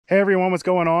Hey everyone, what's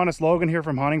going on? It's Logan here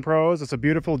from Hunting Pros. It's a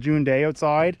beautiful June day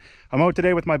outside. I'm out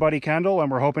today with my buddy Kendall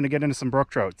and we're hoping to get into some brook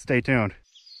trout. Stay tuned.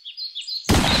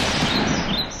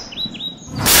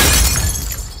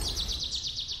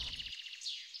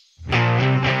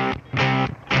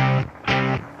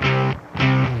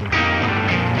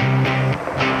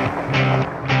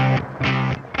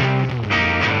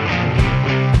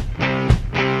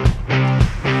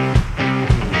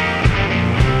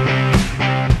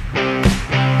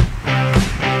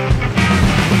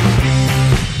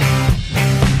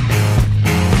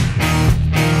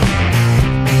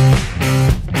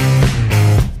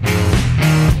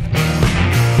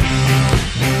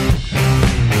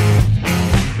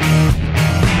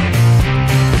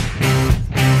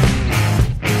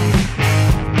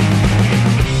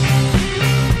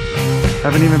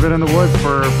 Haven't even been in the woods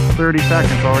for 30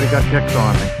 seconds, already got kicks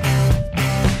on me.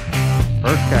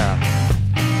 First cast.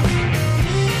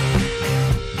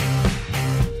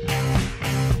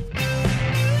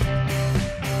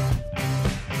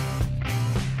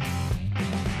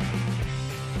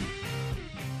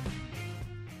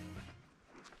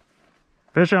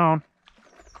 Fish on.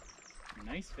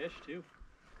 Nice fish too.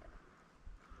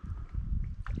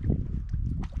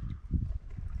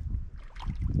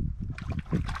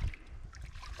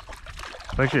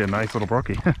 It's actually a nice little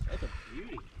brookie. That's a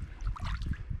beauty.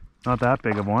 Not that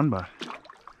big of one, but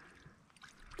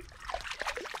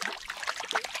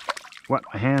wet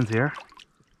my hands here.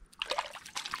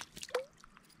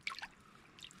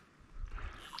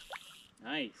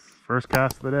 Nice. First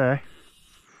cast of the day.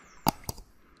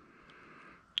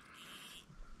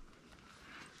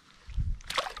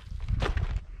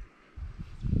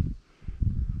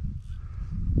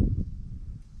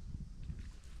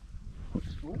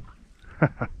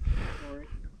 Sorry.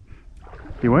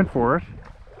 He went for it.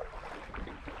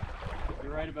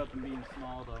 You're right about them being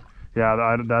small though.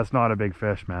 Yeah, that's not a big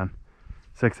fish, man.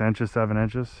 6 inches, 7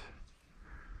 inches.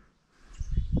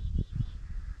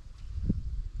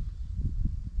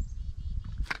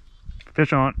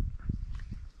 Fish on.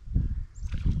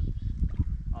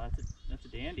 Oh, that's a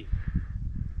dandy.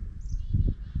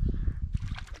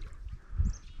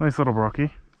 Nice little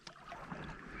brookie.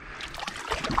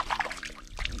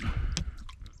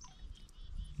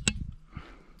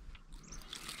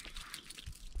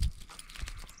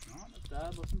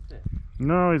 Bad looking fish.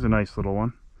 No, he's a nice little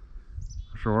one,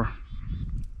 for sure.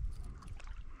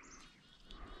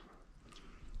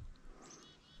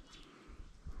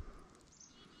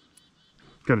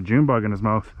 Got a June bug in his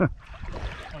mouth. Oh,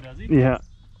 does he? Yeah.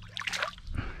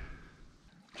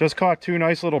 Just caught 2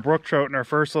 nice little brook trout in our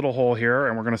first little hole here,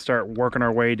 and we're going to start working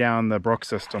our way down the brook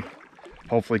system.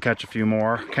 Hopefully catch a few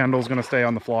more. Kendall's going to stay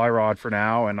on the fly rod for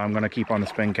now, and I'm going to keep on the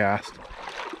spin cast.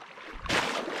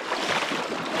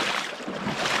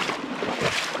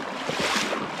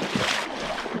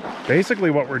 Basically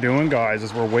what we're doing, guys,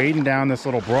 is we're wading down this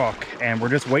little brook and we're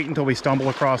just waiting until we stumble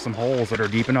across some holes that are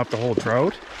deep enough to hold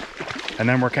trout, and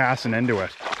then we're casting into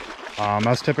it.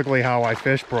 That's typically how I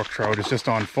fish brook trout, is just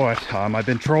on foot. I've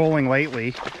been trolling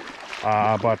lately,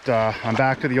 but I'm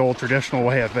back to the old traditional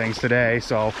way of things today,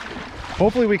 so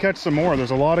hopefully we catch some more.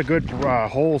 There's a lot of good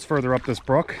holes further up this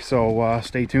brook, so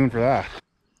stay tuned for that.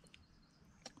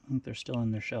 I think they're still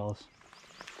in their shells.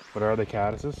 What are they,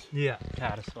 caddises? Yeah,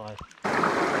 caddis fly.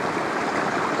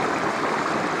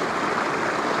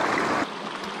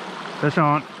 Fish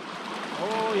on.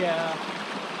 Oh yeah.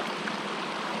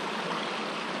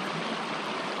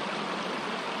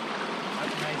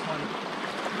 That's a nice one.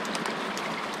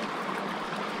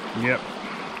 Yep.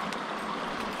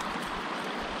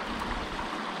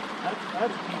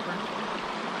 That's a keeper.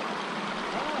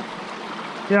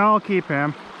 Ah. Yeah, I'll keep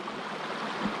him.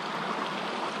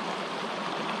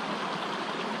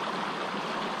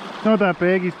 Not that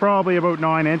big, he's probably about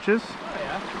 9 inches. Oh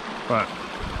yeah. But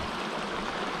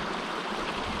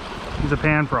he's a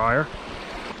pan fryer.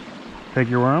 Take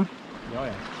your worm? Oh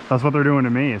yeah. That's what they're doing to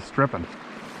me, is stripping.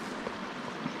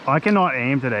 I cannot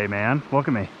aim today, man. Look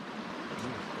at me.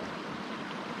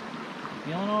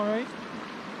 Feeling alright?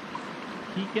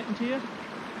 Heat getting to you?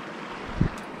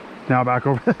 Now back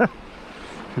over.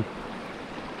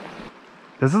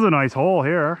 This is a nice hole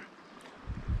here.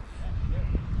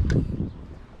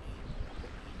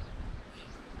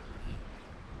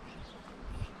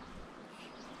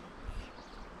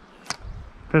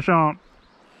 Fish on.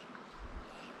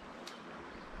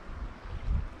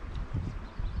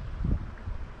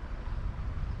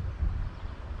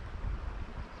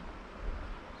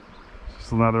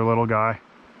 Just another little guy.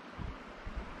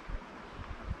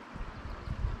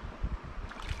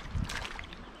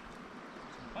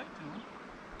 Bite to him.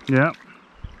 Yeah.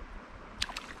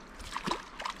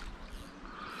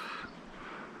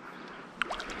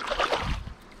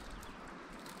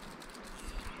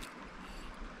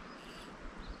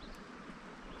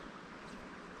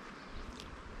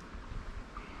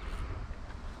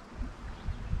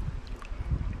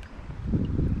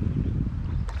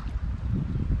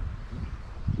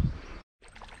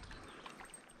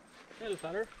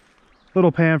 bit better.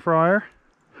 Little pan fryer.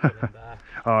 Put him back.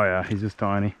 Oh yeah, he's just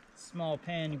tiny. Small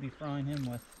pan you'd be frying him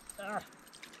with. Ah.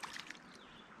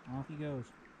 Off he goes.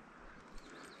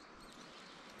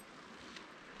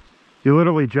 You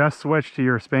literally just switched to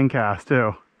your spin cast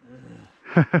too.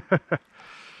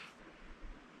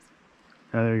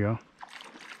 Yeah, there you go.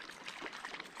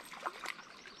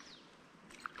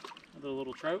 Another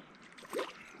little trout.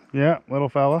 Yeah, little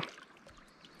fella.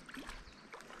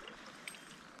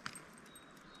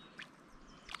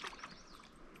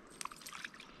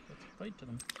 Let's bite to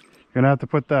them. You're gonna have to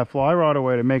put that fly rod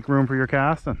away to make room for your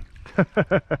casting. Oh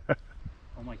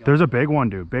my god. There's a big one,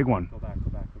 dude. Big one. Go back, go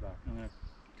back, go back. I'm gonna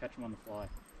catch him on the fly.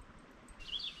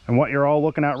 And what you're all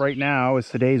looking at right now is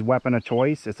today's weapon of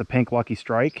choice. It's a pink Lucky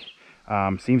Strike.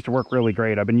 Seems to work really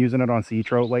great. I've been using it on sea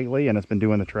trout lately and it's been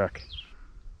doing the trick.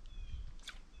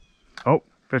 Oh,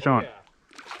 fish on. Yeah.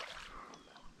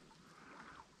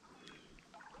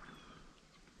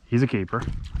 He's a keeper.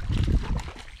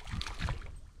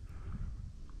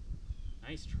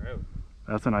 Nice trout.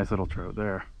 That's a nice little trout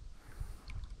there.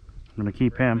 I'm gonna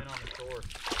keep Bring him. in on the shore,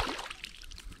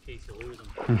 in case you lose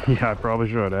him. Yeah, I probably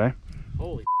should, eh?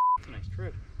 Holy that's a nice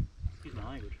trout. Excuse my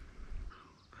language.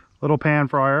 Little pan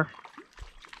fryer.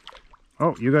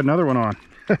 Oh, you got another one on.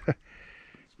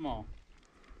 Small.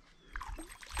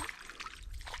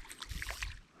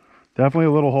 Definitely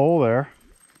a little hole there.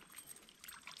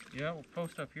 Yeah, we'll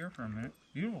post up here for a minute.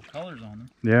 Beautiful colors on them.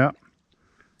 Yeah.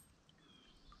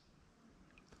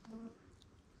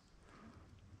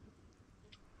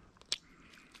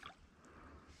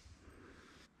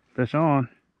 Fish on.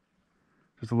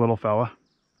 Just a little fella.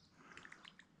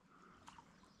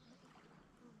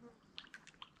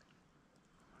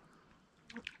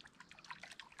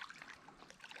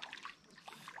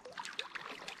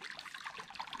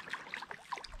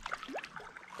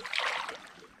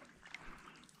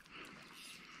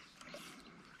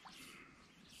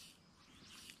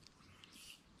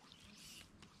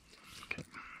 Okay,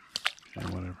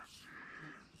 whatever.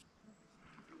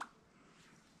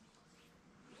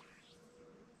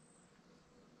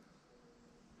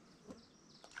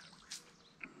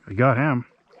 We got him.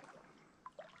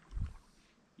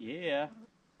 Yeah.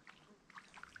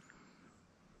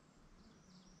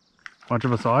 Much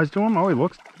of a size to him. Oh,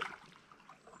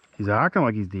 he's acting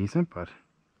like he's decent, but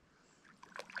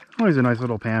oh, he's a nice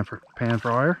little pan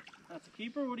fryer. That's a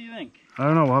keeper? What do you think? I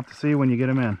don't know. We'll have to see when you get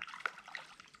him in.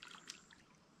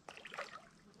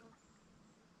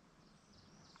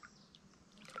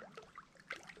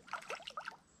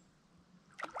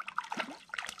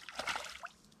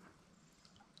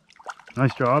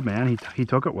 Nice job, man. He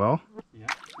took it well. Yeah,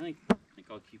 I think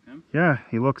I'll keep him. Yeah,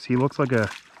 he looks like a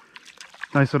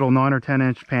nice little 9 or 10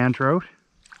 inch pan trout.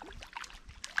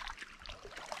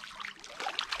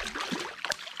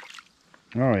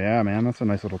 Oh yeah, man, that's a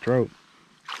nice little trout.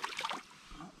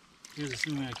 Here's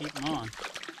assuming I keep him on.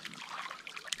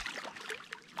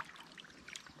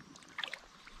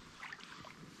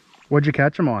 What'd you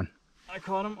catch him on? I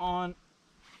caught him on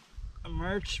a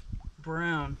March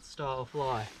Brown style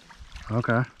fly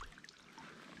Okay.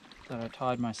 that I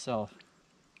tied myself.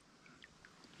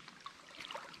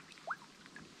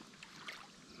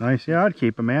 Nice. Yeah, I'd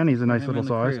keep him, man. He's a nice him little in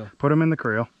the size. creel. Put him in the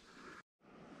creel.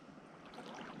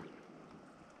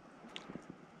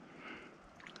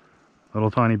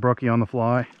 Little tiny brookie on the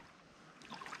fly.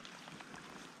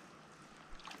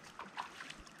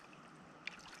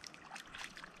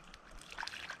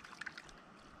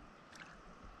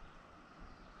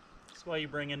 That's why you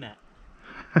bring a net.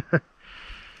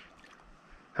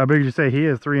 How big did you say he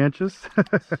is? 3 inches? Give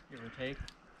or take.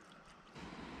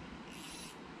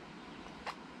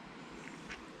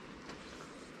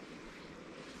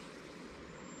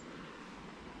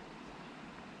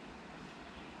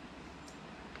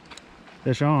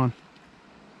 Fish on.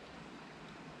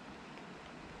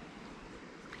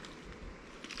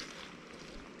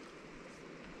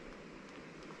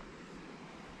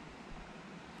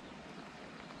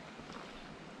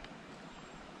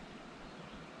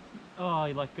 Oh,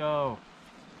 you let go.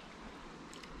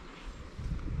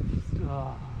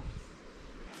 Oh.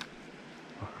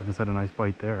 I just had a nice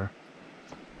bite there.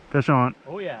 Fish on.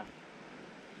 Oh yeah.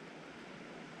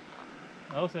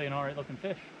 That looks like an alright looking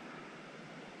fish.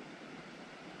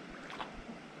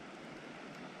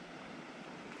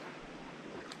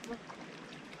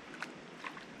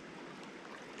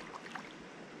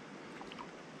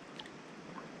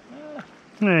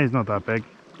 Yeah, he's not that big.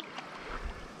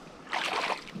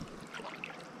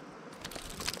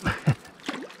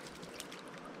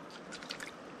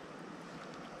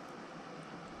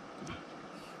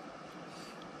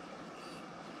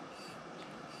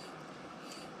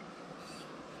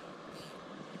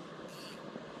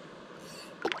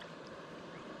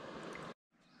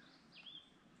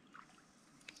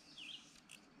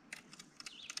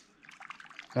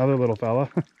 Another little fella.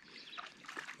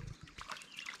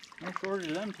 No shortage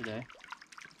of them today.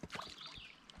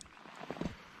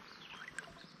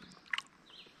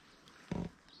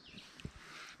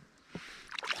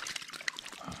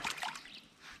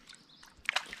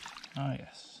 Oh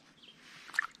yes.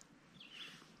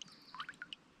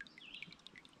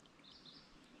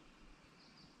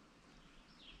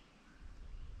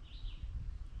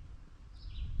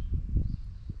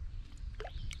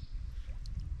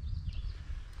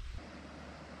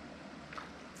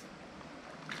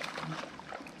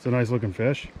 It's a nice looking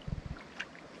fish.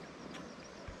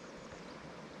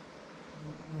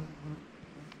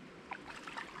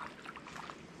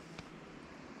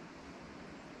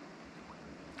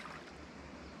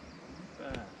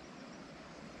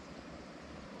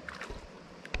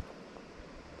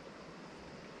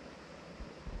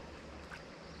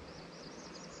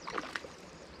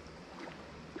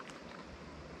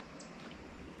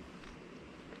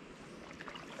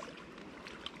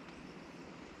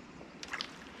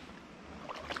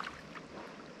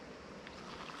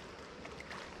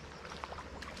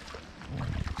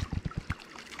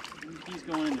 He's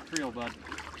going in the creel, bud.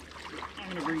 I'm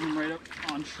gonna bring him right up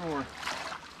on shore.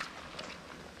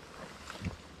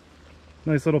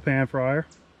 Nice little pan fryer.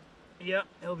 Yep,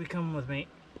 he'll be coming with me.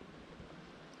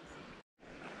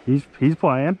 He's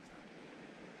playing.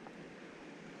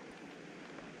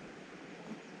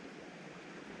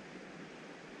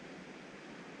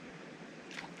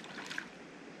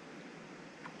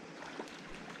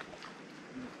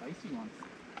 Spicy one.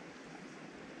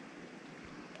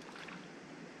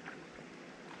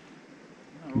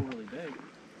 Not overly big.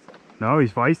 No,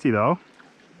 he's feisty though.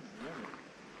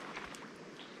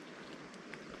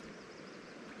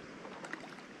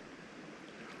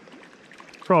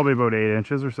 Probably about 8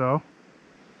 inches or so.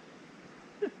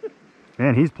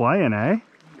 Man, he's playing, eh? Ready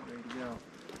to go.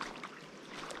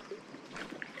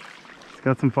 He's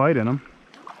got some fight in him.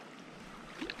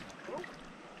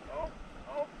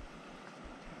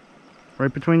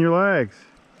 Right between your legs.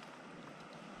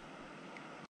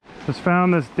 Just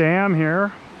found this dam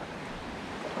here.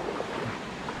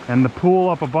 And the pool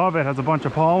up above it has a bunch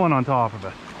of pollen on top of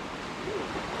it.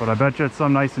 But I bet you it's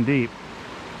some nice and deep.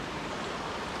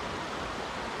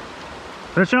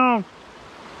 Fish on!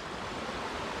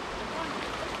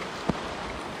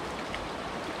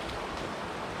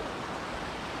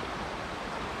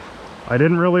 I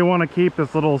didn't really want to keep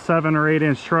this little 7 or 8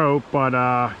 inch trout, but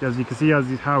as you can see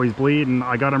how he's bleeding,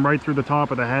 I got him right through the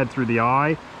top of the head, through the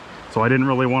eye. So I didn't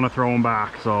really want to throw him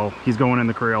back, so he's going in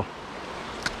the creel.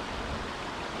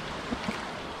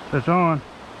 Fish on.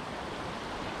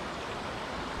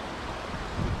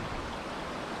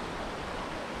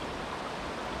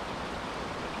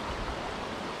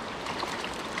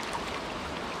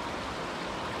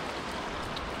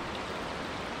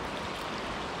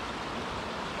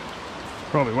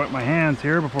 Probably wet my hands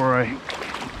here before I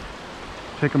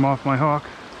take them off my hook.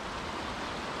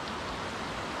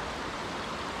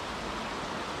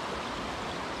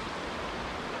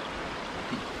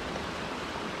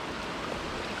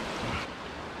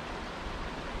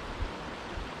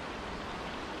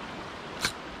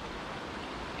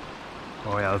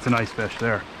 Oh yeah, that's a nice fish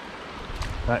there.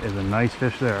 That is a nice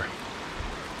fish there.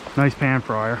 Nice pan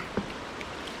fryer.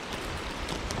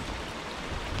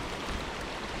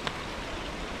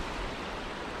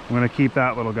 I'm gonna keep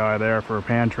that little guy there for a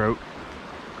pan trout.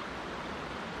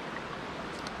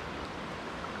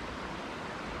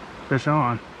 Fish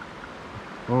on.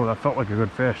 Oh, that felt like a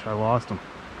good fish. I lost him.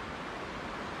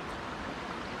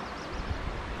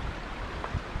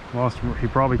 Lost him. He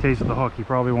probably tasted the hook. He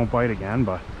probably won't bite again,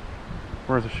 but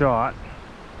worth a shot.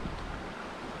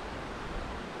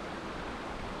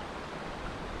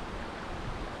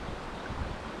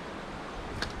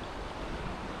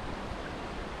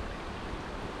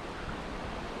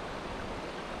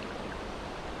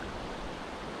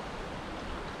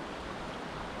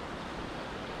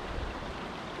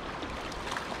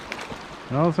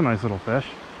 Oh, that's a nice little fish.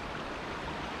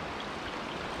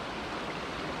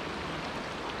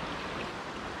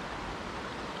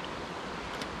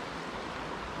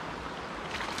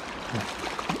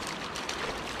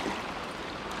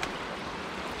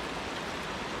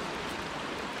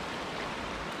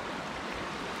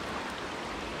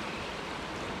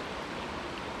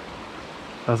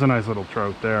 That's a nice little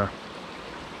trout there.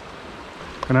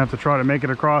 Gonna have to try to make it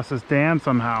across this dam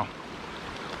somehow.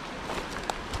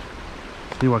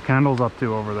 See what Kendall's up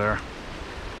to over there.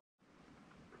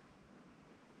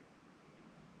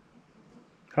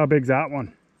 How big's that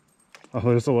one? Oh,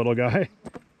 there's a little guy.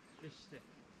 Fish stick.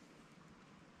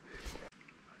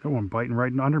 Got one biting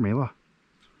right under me, look.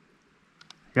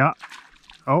 Yeah,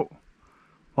 Oh,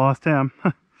 lost him.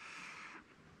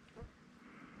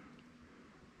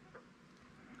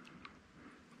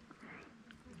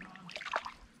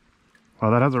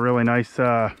 Well, that has a really nice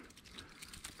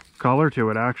color to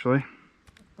it, actually.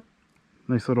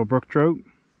 Nice little brook trout.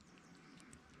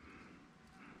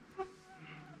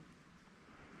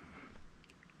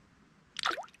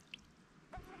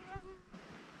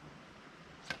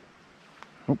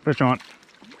 Oh, fish on.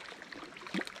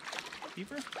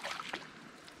 Keeper?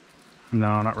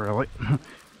 No, not really.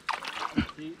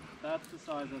 See, that's the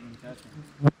size of them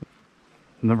catching.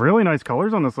 And the really nice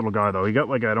colors on this little guy, though. He got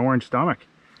like an orange stomach.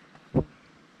 Nice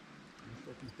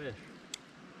looking fish.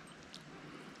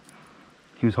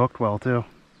 He was hooked well, too.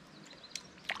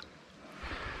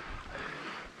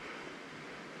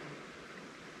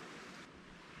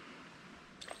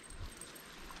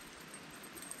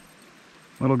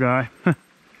 Little guy.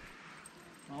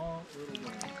 Oh, little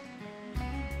guy.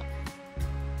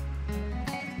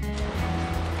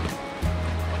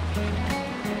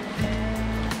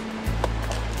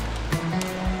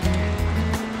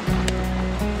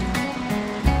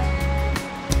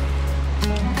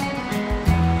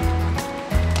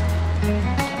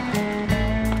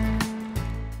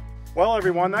 Well,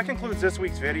 everyone, that concludes this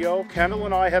week's video. Kendall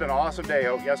and I had an awesome day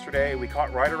out yesterday. We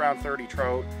caught right around 30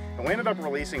 trout, and we ended up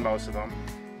releasing most of them.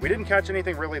 We didn't catch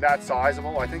anything really that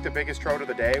sizable. I think the biggest trout of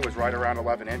the day was right around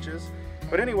 11 inches.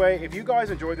 But anyway, if you guys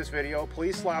enjoyed this video,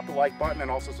 please slap the like button and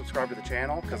also subscribe to the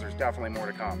channel, because there's definitely more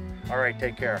to come. All right,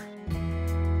 take care.